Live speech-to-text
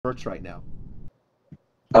works right now?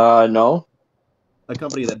 No. A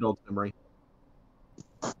company that builds memory.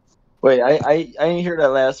 Wait, I didn't hear that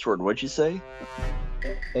last word. What'd you say?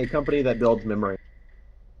 A company that builds memory.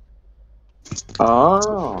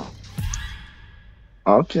 Oh.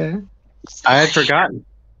 Okay. I had forgotten.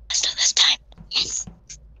 This time. Yes.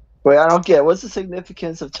 Wait, I don't get. What's the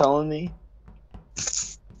significance of telling me?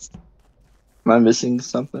 Am I missing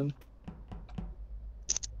something?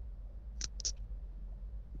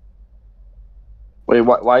 Wait,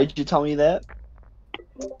 why did you tell me that?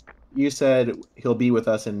 You said he'll be with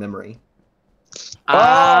us in memory.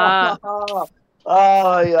 Ah.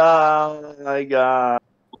 Oh, yeah, my God.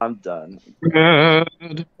 I'm done.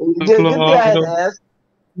 Good Good thing I had to ask.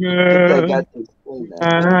 Good thing I got to explain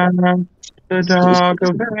that. The dog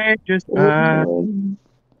of ages past.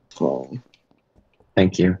 Oh,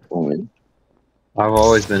 Thank you. fine. I've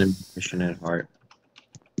always been a musician at heart.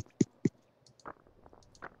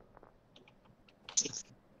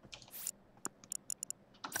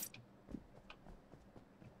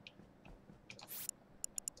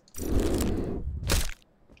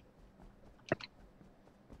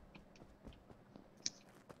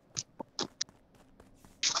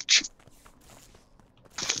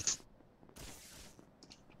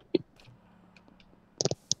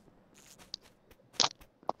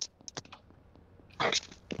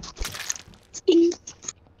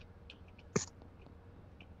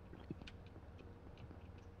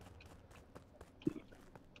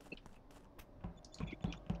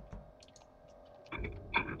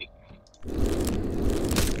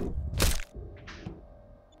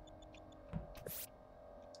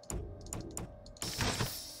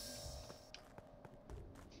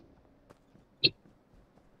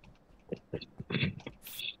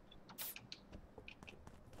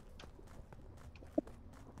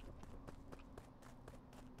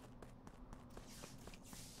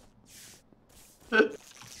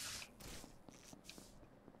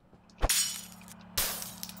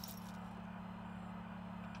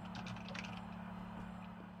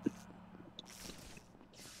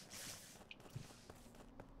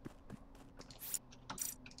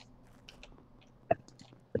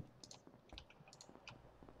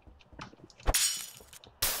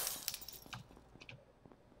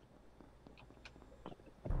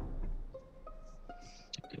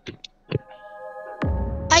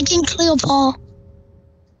 I can clear Paul.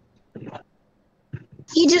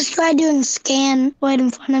 He just tried doing scan right in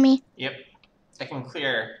front of me. Yep. I can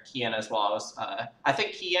clear Kian as well. I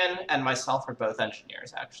think Kian and myself are both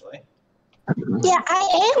engineers, actually. Yeah,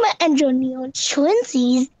 I am an engineer.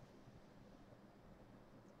 Twinsies.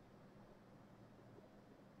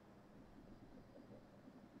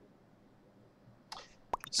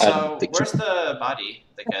 So, where's the body,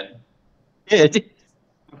 the kid? Yeah.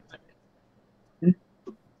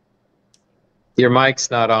 Your mic's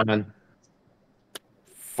not on.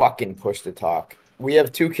 Fucking push to talk. We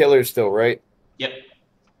have 2 killers still, right? Yep.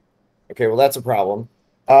 Okay, well that's a problem.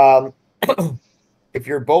 If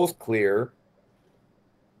you're both clear,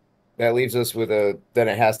 that leaves us with then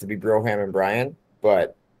it has to be Broham and Brian.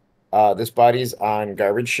 But this body's on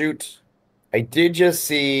garbage chute. I did just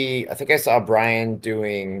see. I think I saw Brian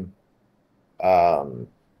doing. What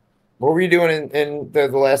were you doing in the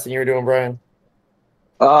last thing you were doing, Brian?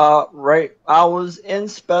 Right. I was in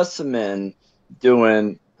specimen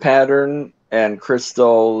doing pattern and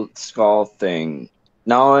crystal skull thing.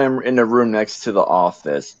 Now I'm in the room next to the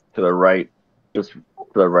office, to the right, just to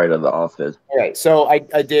the right of the office. All right. So I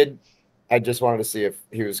did. I just wanted to see if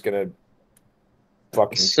he was gonna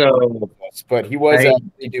fucking. So, but he was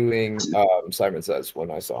actually doing Simon Says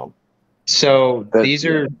when I saw him. So these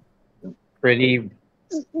are pretty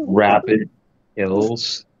rapid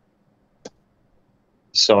kills.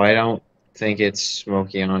 So I don't think it's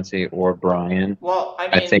Smokey Auntie or Brian. Well,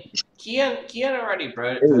 I mean, think Kian already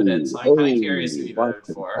voted, so I'm kind of curious who he voted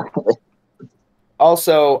for.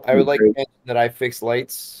 Also, I would like to mention that I fixed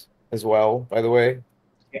lights as well, by the way.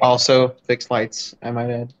 Also fixed lights, I might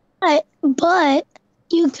add. But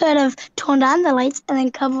you could have turned on the lights and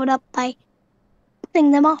then covered up by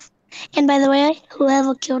putting them off. And by the way,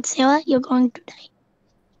 whoever killed Sarah, you're going to die.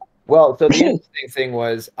 Well, so the interesting thing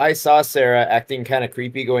was I saw Sarah acting kind of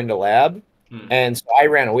creepy going to lab, and so I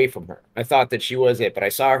ran away from her. I thought that she was it, but I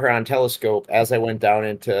saw her on telescope as I went down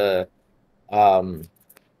into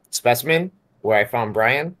specimen where I found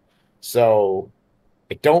Brian. So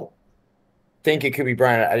I don't think it could be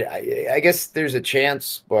Brian. I guess there's a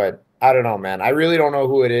chance, but I don't know, man. I really don't know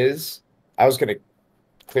who it is. I was gonna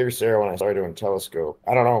clear Sarah when I started doing telescope.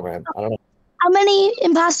 I don't know, man. I don't know. How many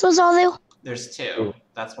imposters are there? There's 2.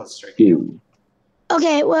 That's what's tricky.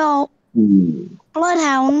 Okay, well,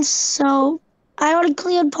 bloodhounds, so I already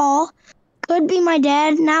cleared Paul. Could be my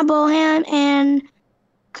dad, not Bohan, and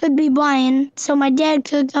could be Brian. So my dad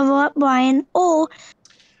could cover up Brian, or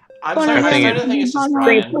I'm Well, sorry, I I'm think starting to think it's just it's-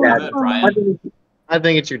 Brian. I We'll think do it, Brian. I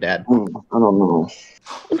think it's your dad. I don't know.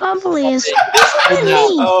 it probably is. It's not me.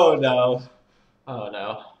 Oh no. Oh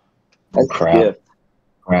no. I Crap. skipped.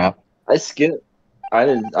 Crap. I skipped. I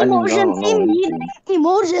didn't know anything.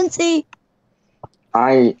 Emergency.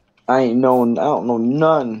 I don't know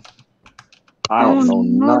none. I don't know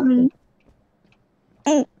nothing.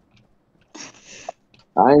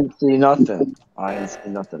 I ain't see nothing. I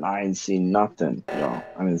ain't seen nothing. Yo,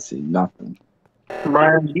 I didn't see nothing.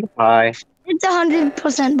 Brian, you hi. It's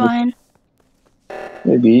 100% Brian.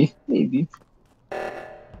 Maybe.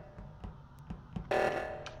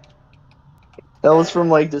 That was from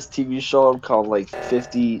like this TV show called like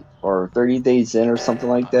 50 or 30 Days In or something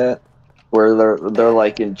like that, where they're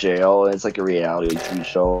like in jail and it's like a reality TV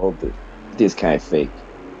show, but it's kind of fake.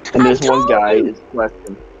 And there's one guy is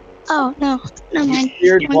questioned. Oh, no. Never mind.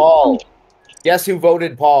 Cleared Paul. Guess who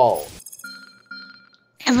voted Paul?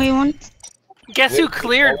 Everyone. Guess who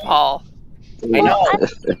cleared Paul? I know.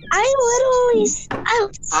 I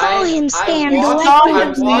saw him stand You saw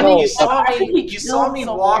me You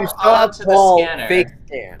walk saw onto the Paul scanner. fake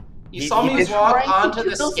scan. You saw me did- walk Trying to onto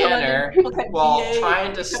the kill someone scanner and look at while BA,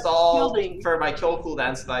 trying to kept stall shielding. for my kill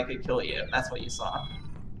cooldown so that I could kill you. That's what you saw.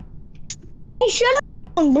 I should have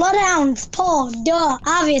known Bloodhounds, Paul, duh,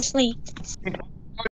 obviously.